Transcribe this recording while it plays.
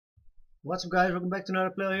What's up guys, welcome back to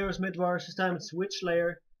another Play Heroes Mid-Wars. This time it's Witch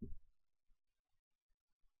Slayer.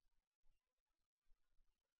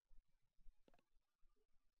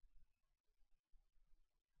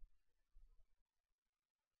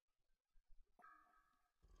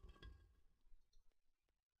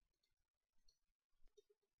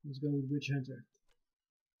 Let's go with Witch Hunter.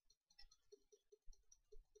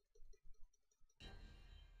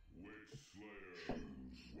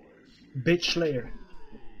 Bitch Slayer.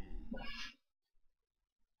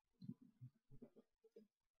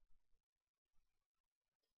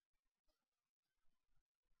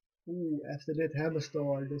 Ooh, after that Hammer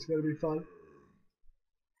Star, that's gonna be fun.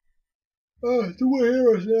 Two more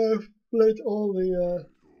heroes now. I've played all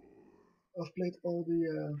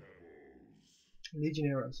the Legion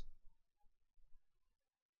heroes.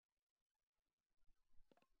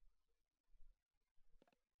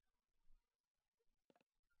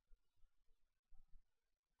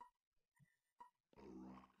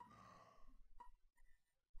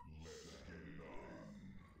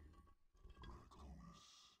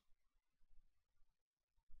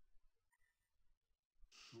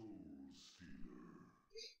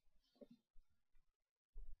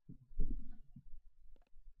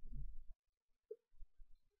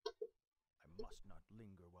 I must not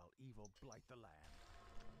linger while evil blight the land.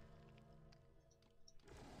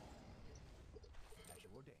 As you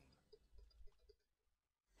ordain.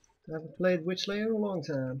 I haven't played Witch Slayer in a long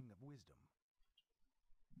time. Of wisdom.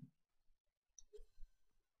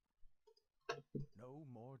 No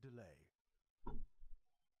more delay.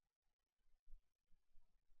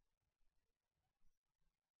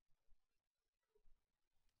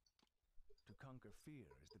 To conquer fear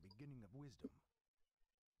is the beginning of wisdom.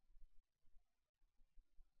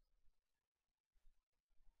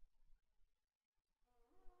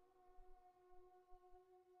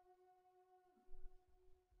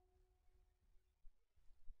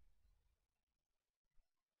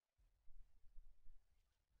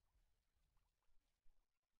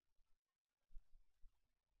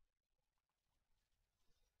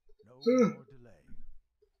 No more delay.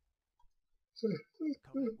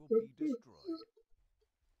 Covenant will be destroyed.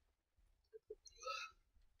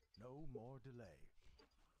 No more delay.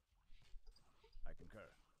 I concur.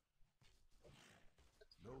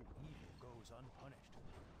 No evil goes unpunished.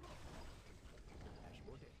 As you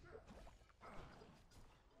ordain.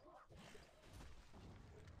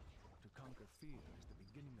 To conquer fear is the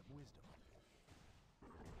beginning of wisdom.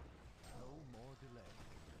 No more delay.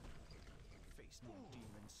 Face me,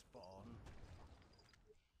 demon spawn.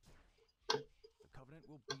 The covenant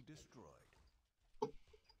will be destroyed.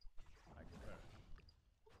 I concur.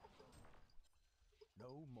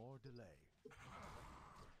 No more delay.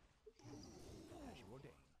 As you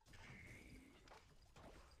ordain.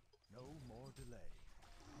 No more delay.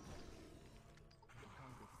 To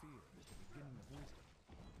conquer fear is the beginning of wisdom.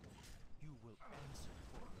 You will answer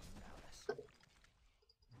for your malice.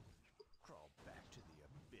 Crawl back to the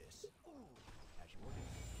abyss. As you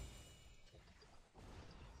ordain.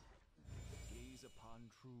 Gaze upon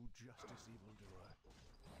true justice, evildoer.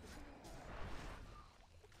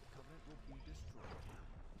 The covenant will be destroyed.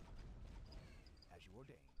 As you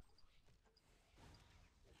ordain.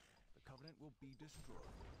 The covenant will be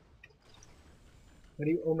destroyed. What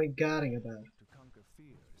are you oh-my-godding about? To conquer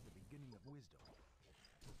fear is the beginning of wisdom.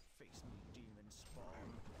 Face me, demon spawn.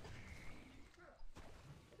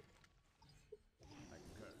 I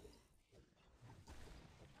concur.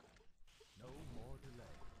 No more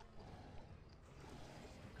delay.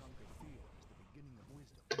 To conquer fear is the beginning of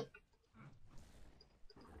wisdom.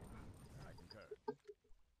 I concur.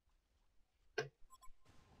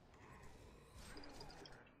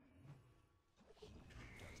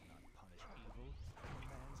 Does not punish evil,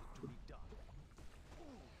 commands it to be done.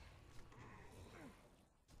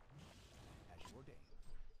 As you ordain.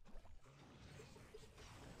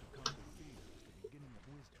 To conquer fear is the beginning of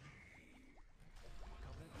wisdom.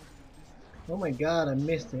 Covenant will be destroyed. Oh my god, I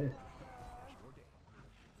missed it. As you ordain.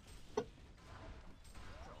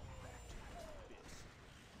 Crawl back to the abyss.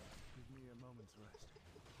 Give me a moment's rest.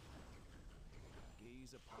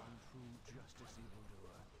 Gaze upon true justice,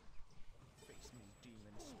 evildoer. Face me,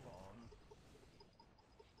 demon spawn.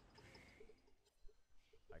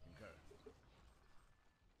 I concur.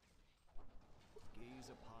 Gaze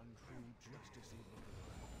upon true justice,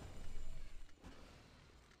 evildoer.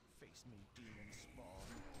 Face me, demon spawn.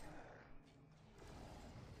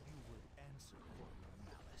 You will answer for your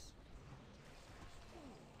malice.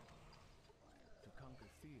 To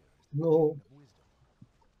conquer fear is the No. beginning of wisdom.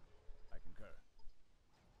 I concur.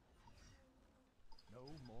 No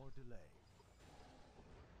more delay.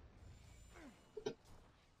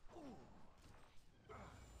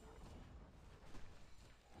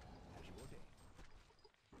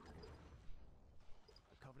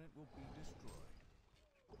 covenant will be destroyed.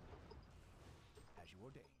 As you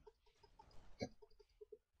ordain.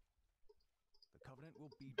 The covenant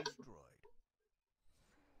will be destroyed.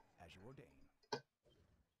 As you ordain. The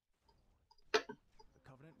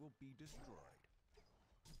covenant will be destroyed.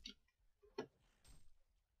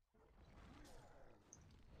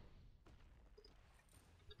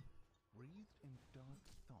 Wreathed in dark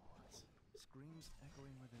thoughts, screams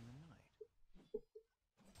echoing within the night.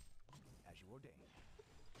 As you ordain.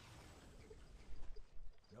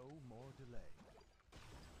 No more delay.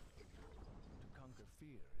 To conquer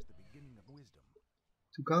fear is the beginning of wisdom.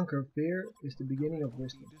 To conquer fear is the beginning of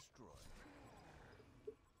wisdom. Be destroyed.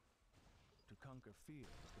 To conquer fear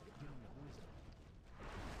is the beginning of wisdom.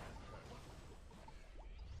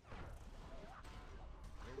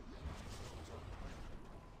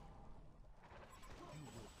 You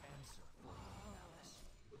will answer for your malice.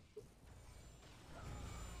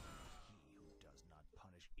 He who does not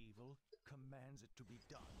punish evil commands it to be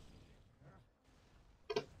done.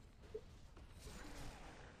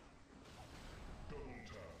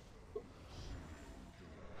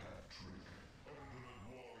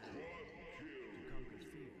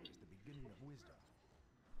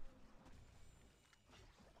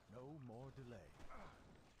 No more delay.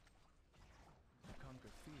 To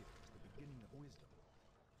conquer fear is the beginning of wisdom.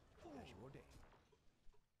 As you ordain.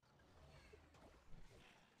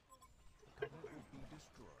 The covenant will be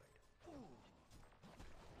destroyed.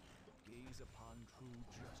 Gaze upon true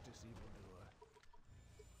justice, evildoer.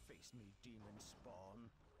 Face me, demon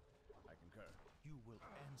spawn. I concur. You will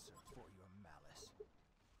answer for your malice.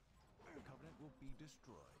 The covenant will be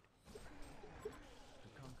destroyed. To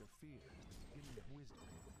conquer fear is the beginning of wisdom.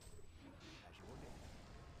 As you ordain.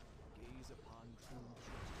 Gaze upon true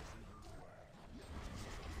justice, evildoer.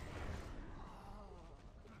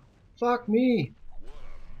 Fuck me!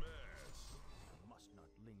 Must not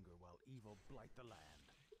linger while evil blight the land.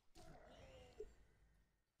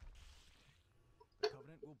 The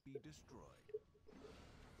covenant will be destroyed.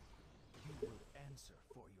 You will answer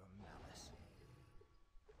for your malice.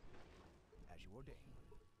 As you ordain.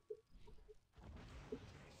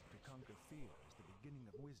 To conquer fear is the beginning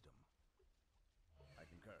of wisdom. I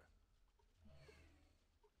concur.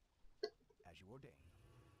 As you ordain.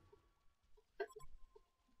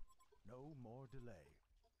 No more delay.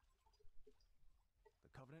 The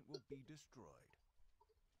covenant will be destroyed.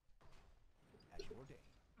 As you ordain.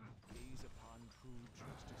 Gaze upon true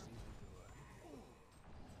justice, evildoer.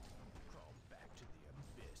 Crawl back to the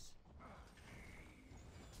abyss.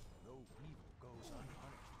 No evil goes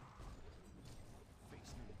unpunished.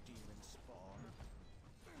 Face me, demon spawn.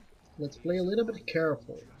 Let's play a little bit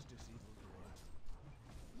careful. Justice, evildoer.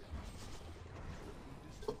 Be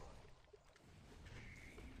destroyed.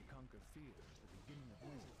 To conquer fear is the beginning of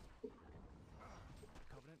wisdom. The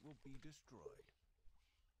covenant will be destroyed.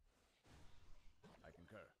 I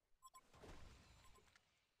concur.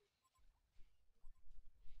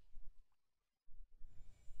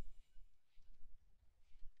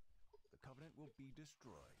 The covenant will be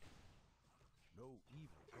destroyed. No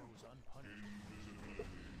evil goes unpunished.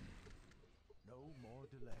 No more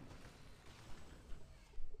delay.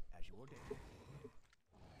 As you ordain.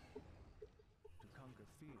 To conquer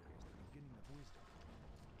fear is the beginning of wisdom.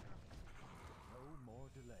 No more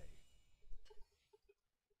delay.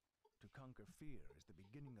 To conquer fear is the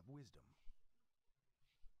beginning of wisdom.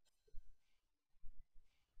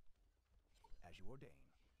 As you ordain.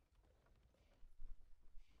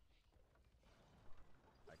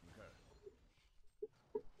 I concur.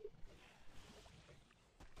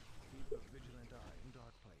 Keep a vigilant eye in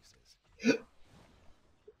dark places. To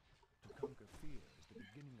conquer fear is the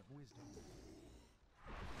beginning of wisdom.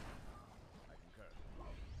 I concur.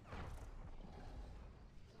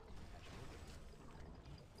 As you ordain.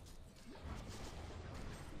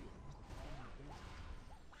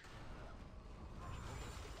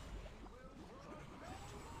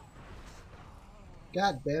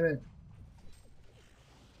 God damn it.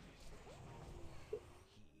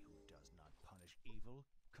 He who does not punish evil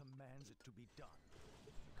commands it to be done.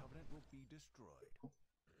 The covenant will be destroyed.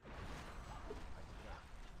 I concur.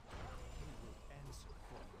 You will answer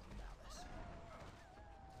for your malice.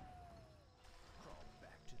 Crawl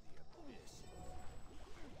back to the abyss.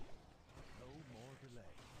 No more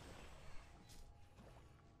delay.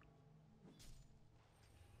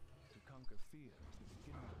 To conquer fear is the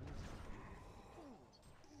beginning of wisdom.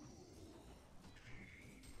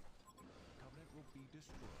 The covenant will be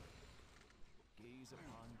destroyed. Gaze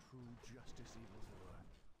upon true justice, evildoer.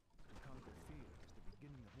 To conquer fear is the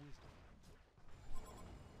beginning of wisdom.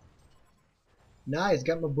 Nice,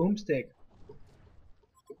 got my boomstick.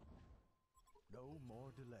 No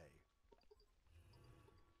more delay.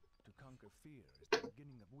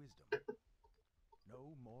 wisdom.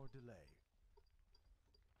 No more delay.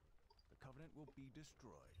 The Covenant will be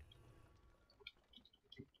destroyed.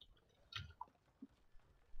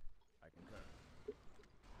 I concur.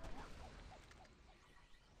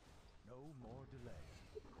 No more delay.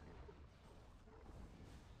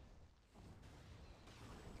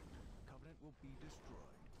 The Covenant will be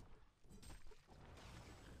destroyed.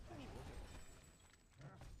 As you ordain.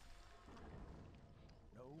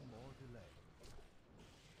 No more delay.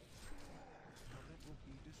 The Covenant will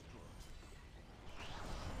be destroyed.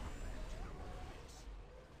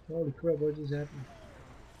 Holy crap, what just happened?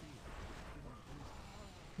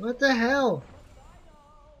 What the hell?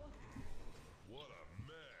 What a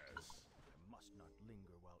mess! I must not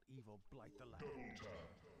linger while evil blight the land.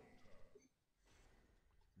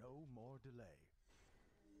 No more delay.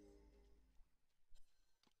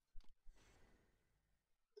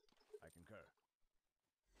 I concur.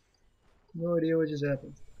 No idea what just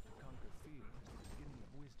happened. To conquer fear is the beginning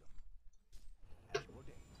of wisdom. As you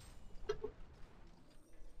ordain.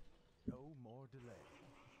 No more delay.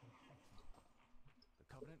 The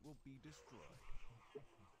Covenant will be destroyed.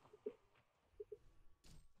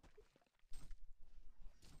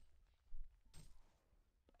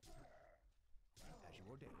 As you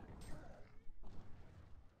ordain.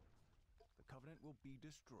 The Covenant will be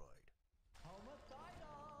destroyed.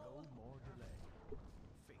 No more delay.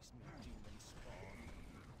 Face me, demon spawn.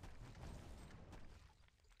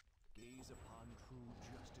 Gaze upon true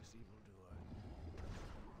justice, evildoer.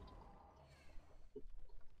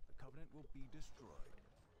 The Covenant will be destroyed.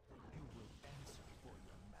 You will answer for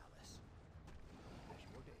your malice. As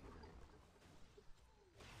you ordain.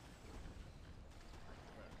 I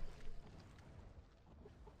concur.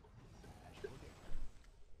 As you ordain.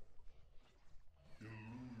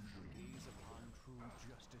 Gaze upon true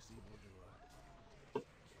justice, evildoer.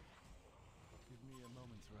 Give me a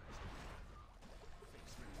moment's rest.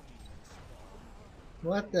 Face me, demon spawn.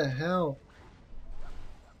 What the hell?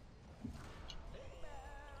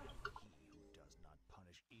 He who does not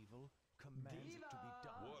punish evil commands it to be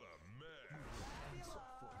done. What a mess! Answer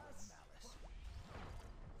for your malice.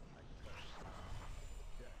 I concur.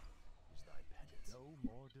 Death is thy penance. No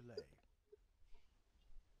more delay.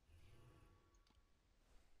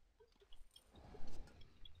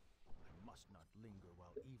 I must not linger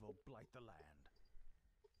while evil blight the land.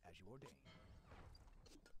 As you ordain.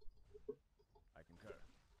 I concur.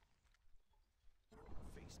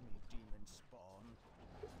 Face me, demon spawn.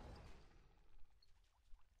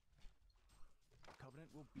 The Covenant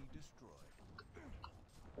will be destroyed.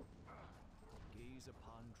 Gaze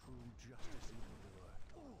upon true justice, evildoer.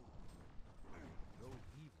 No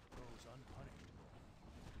evil goes unpunished.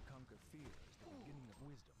 To conquer fear is the beginning of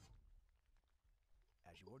wisdom.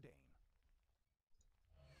 As you ordain.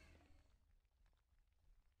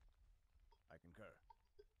 I concur.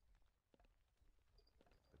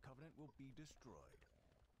 The Covenant will be destroyed.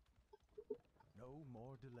 No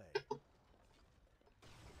more delay.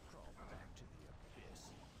 Crawl back to the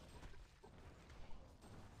abyss.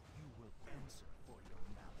 You will answer for your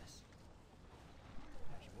malice.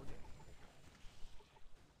 As you ordain.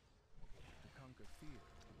 To conquer fear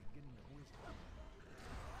is the beginning of wisdom.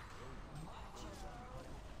 No evil goes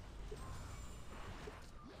unpunished.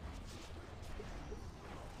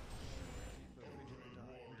 Keep a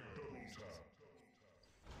vigilant eye in dark places.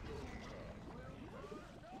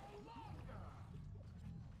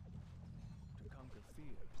 To conquer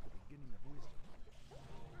fear is the beginning of wisdom.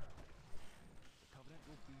 The Covenant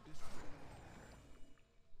will be destroyed.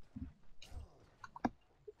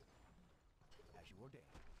 As you ordain.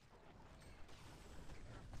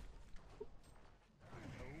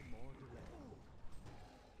 No more delay.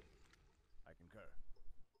 I concur.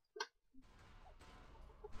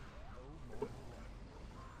 No more delay.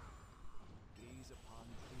 Gaze upon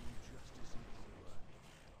true justice, evildoer.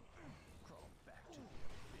 Crawl back to the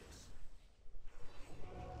abyss.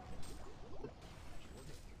 As you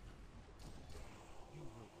ordain. You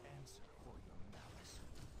will answer for your malice.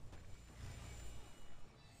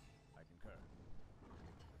 I concur.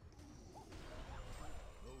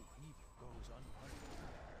 No evil goes unpunished.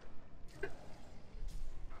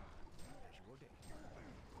 As you ordain.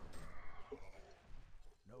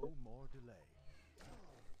 No more delay.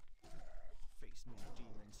 Face me,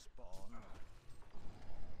 demon spawn.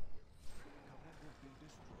 Covenant will be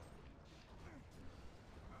destroyed.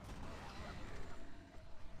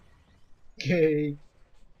 Okay.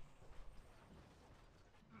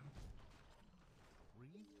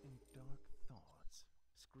 Wreathed in dark thoughts,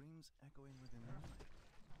 screams echoing within the night.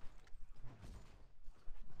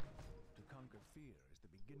 To conquer fear is the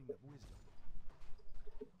beginning of wisdom.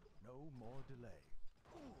 No more delay.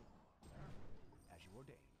 As you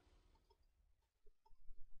ordain.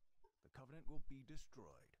 The Covenant will be destroyed.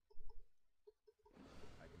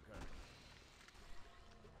 I concur.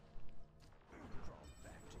 Crawl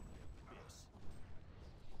back to the abyss.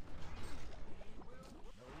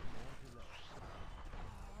 No more delay.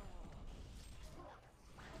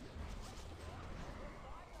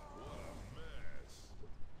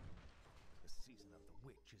 The season of the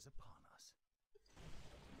witch is upon us.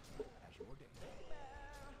 As you ordain.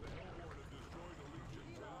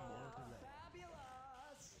 No more delay.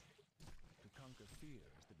 To conquer fear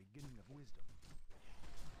is the beginning of wisdom.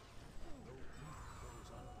 No evil goes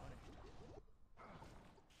unpunished.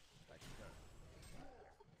 I concur.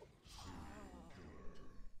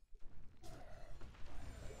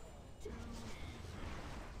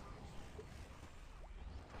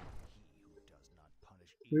 He who does not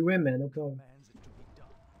punish We evil win, man. No problem. commands it to be done.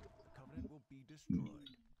 The Covenant will be destroyed.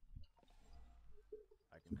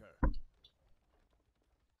 I concur.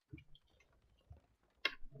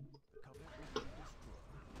 The Covenant will be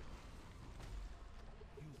destroyed.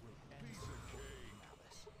 You will answer for your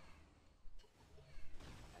malice.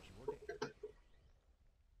 As you ordain.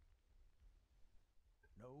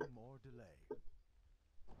 No more delay.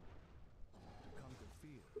 To conquer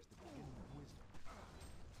fear is the beginning of wisdom.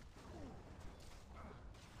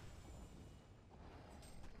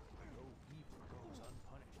 No evil goes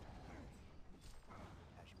unpunished.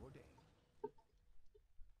 As you ordain.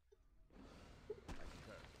 I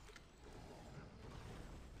concur.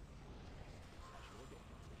 As you ordain.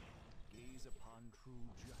 Gaze upon true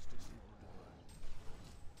justice, evildoer.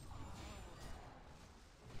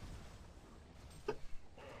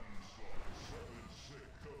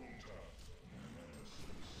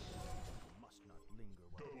 Must not linger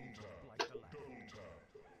while evils blight the land.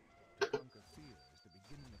 To conquer fear is the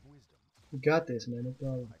beginning of wisdom. We got this, man. No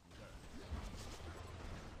problem. I concur.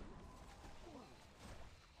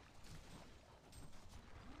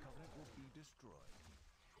 Covenant will be destroyed.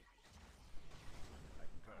 I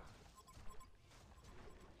concur.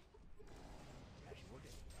 As you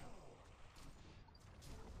ordain.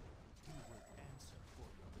 You will answer for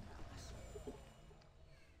your malice.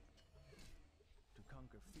 To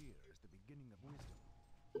conquer fear is the beginning of wisdom.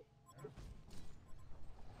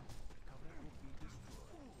 Covenant will be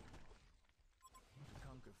destroyed. To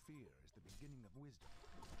conquer fear is the beginning of wisdom.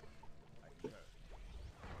 I concur.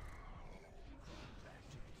 Crawl back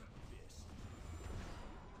to the abyss.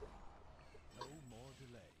 No more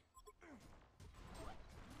delay.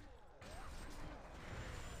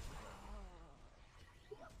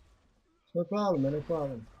 No problem, man. No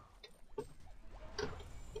problem.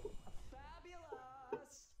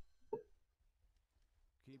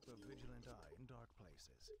 Keep a vigilant eye in dark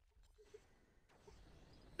places.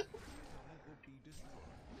 Covenant will be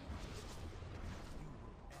destroyed. You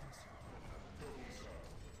will answer for your malice.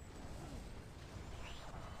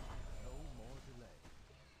 No more delay.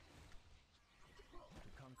 To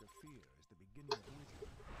conquer fear is the beginning of wisdom.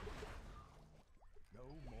 No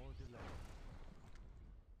more delay.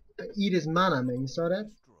 Eat his mana, man. You saw that?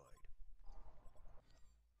 Destroyed.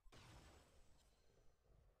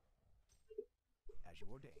 As you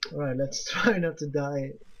ordain. Alright, let's try not to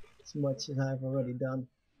die as much as I've already done.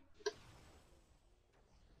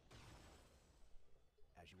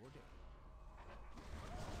 As you ordain.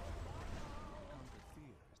 Conquer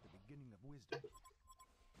fear is the beginning of wisdom.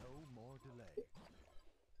 No more delay.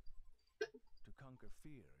 To conquer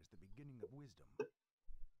fear is the beginning of wisdom.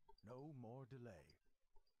 No more delay.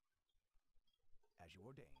 As you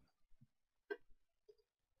ordain.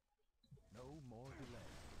 No more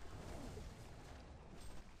delay.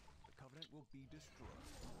 The Covenant will be destroyed.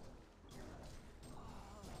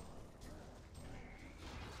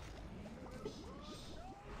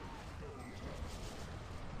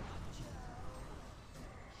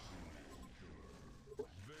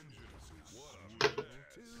 Vengeance is what a man.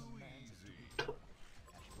 Too easy.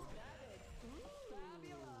 As you ordain.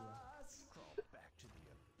 Crawl back to the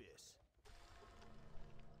abyss.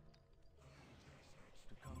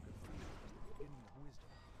 To conquer fear is the beginning of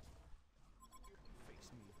wisdom. Face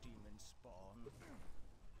me, demon spawn.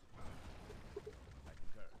 I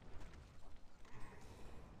concur.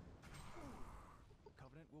 The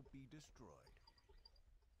Covenant will be destroyed.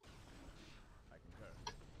 I concur.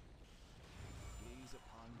 Gaze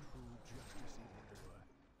upon true justice, evildoer.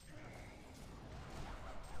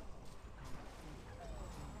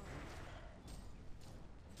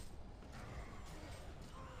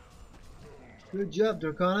 Good job,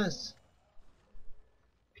 Draconis.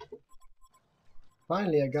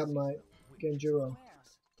 Finally, I got my Genjuro.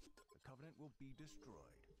 The Covenant will be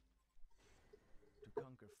destroyed. To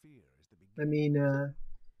conquer fear is the I beginning. mean,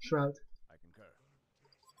 Shroud. I concur.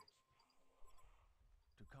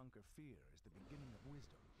 To conquer fear is the beginning of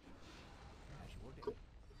wisdom. As you ordain.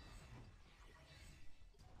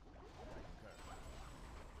 I concur.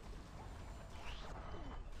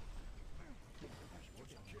 As you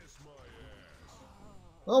ordain. Kiss my ass.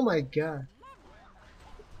 Oh my god.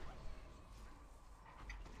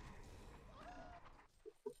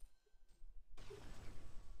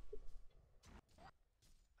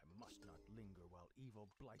 I must not linger while evil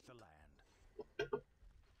blight the land.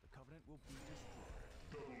 The covenant will be destroyed.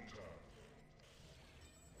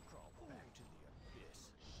 Crawl back to the abyss.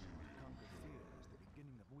 To conquer fear is the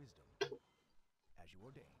beginning of wisdom. As you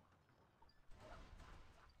ordain.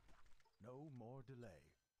 No more delay.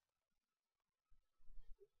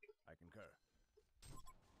 I concur.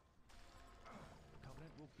 The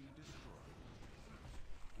covenant will be destroyed.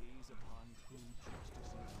 Gaze upon true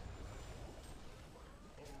justice.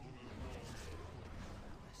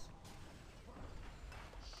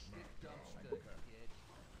 Dumpster, kid.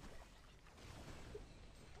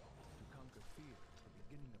 To conquer fear is the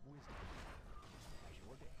beginning of wisdom. As you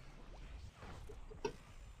ordain.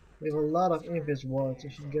 We have a lot of Invis wards. I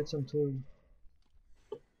should get some too.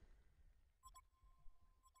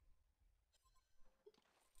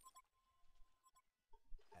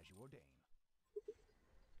 As you ordain.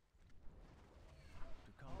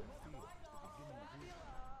 To conquer fear is the beginning of wisdom.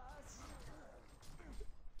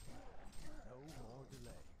 No more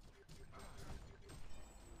delay.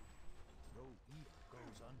 No evil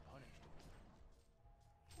goes unpunished.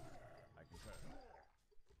 I concur.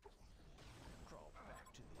 Crawl back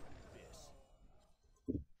to the abyss.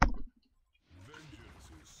 Vengeance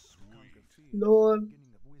is To conquer sweet. fear is the Lord.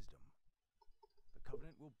 beginning of wisdom. The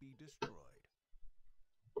covenant will be destroyed.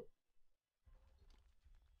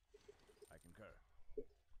 I concur.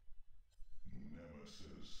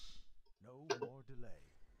 Nemesis. No more delay.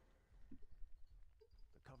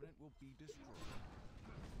 The covenant will be destroyed.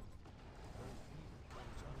 No evil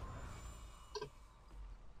goes unpunished.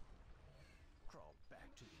 Crawl back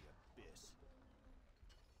to the abyss.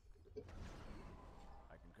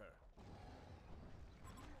 I concur.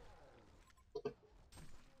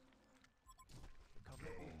 The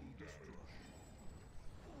covenant will be destroyed.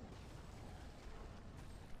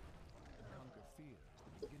 To conquer fear is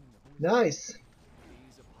the beginning of wisdom. Nice.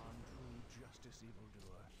 Gaze upon true justice,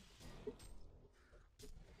 evildoer.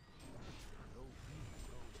 No evil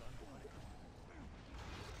goes unpunished.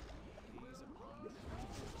 Gaze upon true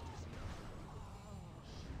justice, evildoer.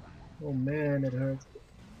 Oh man, it hurt.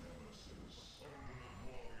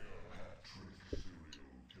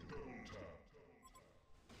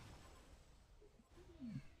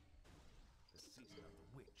 The season of the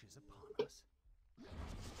witch is upon us.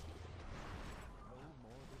 No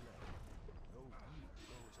more delay. No evil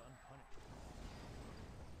goes unpunished.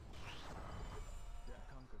 To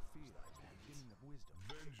conquer fear is the beginning of wisdom.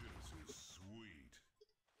 Vengeance is sweet.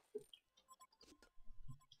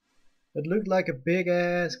 It looked like a big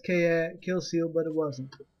ass kill seal, but it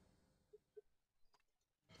wasn't.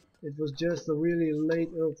 It was just a really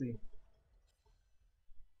late ulti.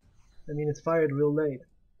 I mean, it fired real late,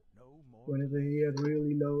 No more whenever delay. he had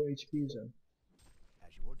really low HP zone. As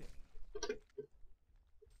you ordain. The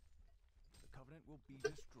covenant will be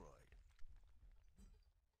destroyed.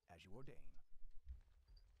 As you ordain.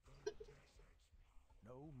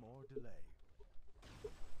 No more delay.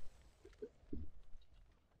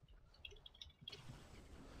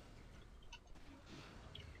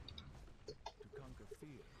 To conquer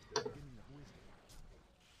fear is the beginning of wisdom.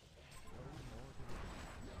 No more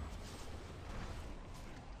delay.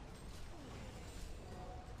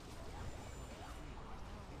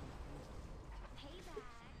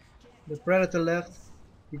 The Predator left.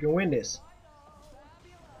 You can win this.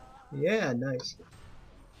 Yeah, nice.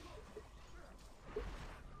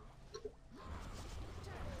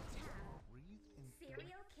 Wreathed in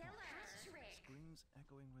Serial killer. Trick. screams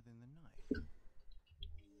echoing within the night.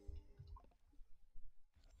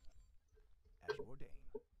 As you ordain.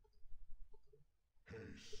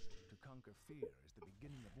 To conquer fear is the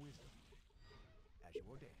beginning of wisdom. As you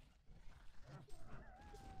ordain.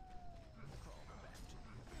 Crawl back to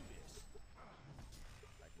the abyss.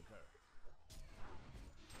 I concur.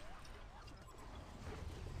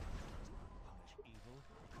 Punish evil,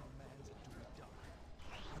 commands it to be done.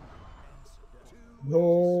 Answer.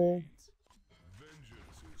 No.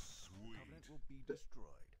 Vengeance is sweet. Covenant will be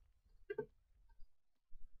destroyed.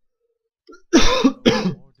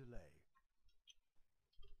 No more delay.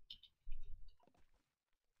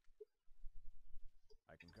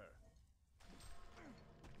 I concur.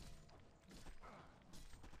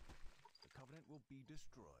 The covenant will be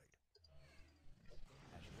destroyed.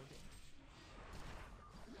 As you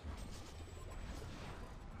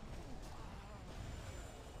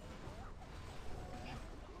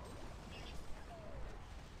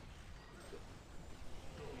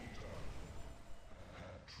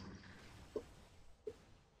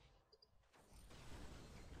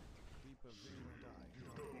Keep a vigilant eye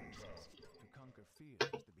on our places. To conquer fear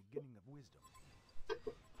is the beginning of wisdom.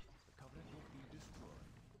 The Covenant will be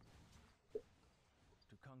destroyed.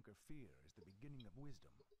 To conquer fear is the beginning of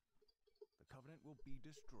wisdom. The Covenant will be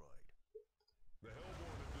destroyed. The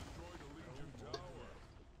Hellborn have destroyed a Legion tower.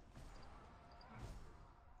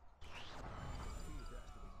 Fear is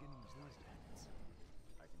the beginning of wisdom.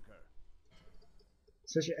 I concur.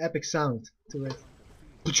 Such an epic sound to it.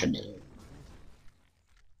 Conquer fear.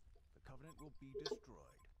 The Covenant will be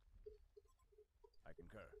destroyed. I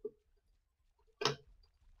concur.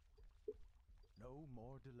 No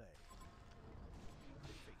more delay.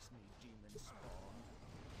 Face me, demon spawn.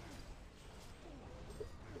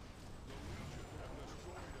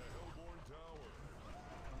 Destroyed a Hellborn tower.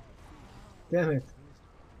 Damn it.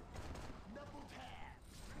 Double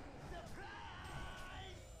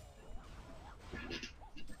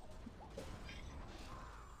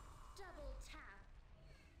tap.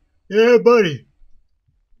 Yeah, buddy.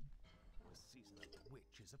 The season of the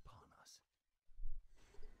witch is upon us.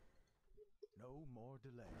 No more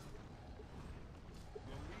delay. The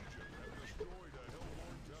Legion have destroyed a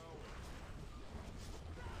Hellborn tower.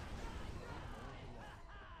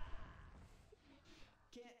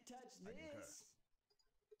 Can't touch this.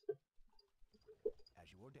 As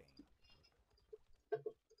you ordain.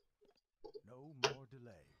 No more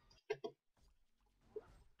delay.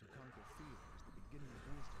 To conquer fear is the beginning of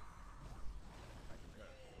wisdom. I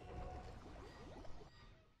concur.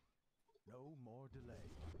 No more delay.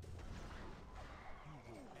 You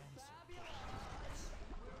will answer.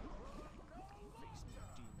 Face me,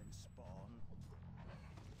 demon spawn.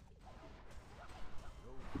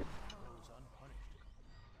 No evil goes unpunished.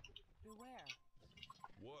 Beware.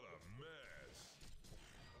 What a mess.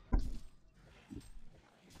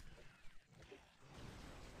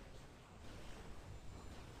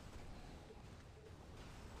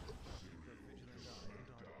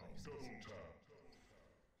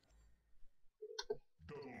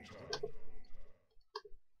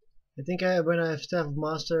 I think when I have Staff of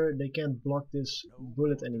Master, they can't block this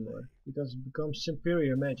bullet anymore because it becomes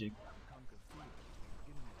superior magic. Conquer fear is the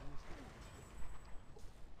beginning of wisdom.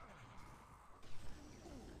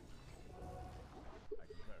 I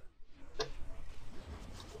concur.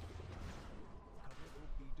 Covenant will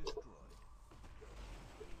be destroyed.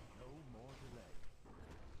 No more delay.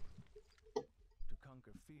 To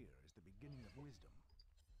conquer fear is the beginning of wisdom.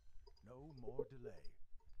 No more delay.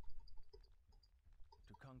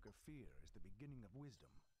 To conquer fear is the beginning of wisdom.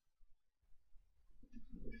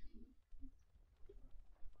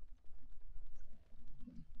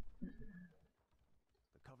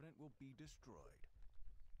 The Covenant will be destroyed.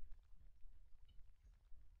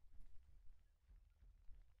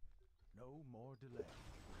 No more delay.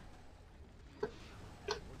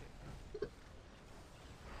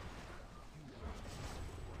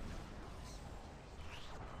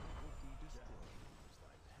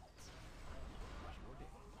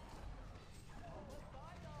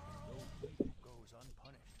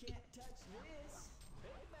 Unpunished. Can't touch this.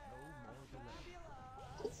 Big No man. more delay.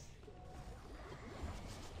 Fabulous.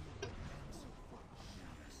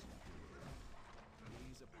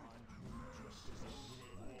 Gaze upon true justice and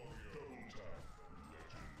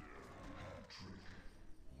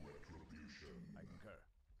I concur.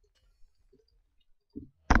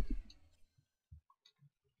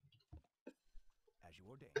 As you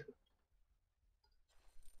ordain.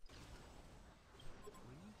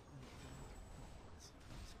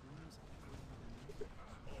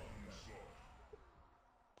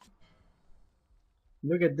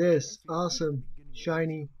 Look at this awesome,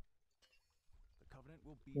 shiny The Covenant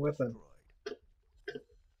will be weapon. destroyed.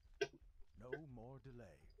 No more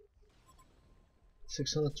delay.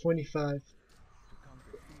 625. To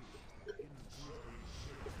conquer fear is the beginning of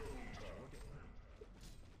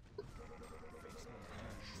wisdom.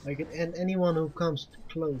 I can end anyone who comes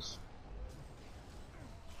close.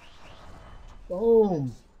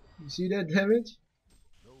 Boom! You see that damage?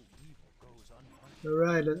 No evil goes unpunished.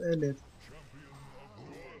 Alright, let's end it.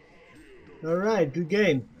 Alright, good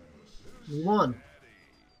game. We won.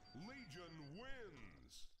 Legion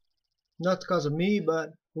wins. Not because of me,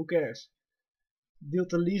 but who cares? Dealt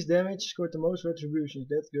the least damage, scored the most retributions.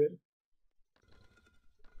 That's good.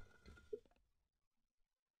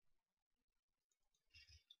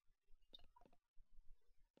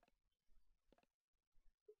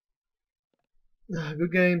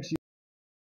 Good games.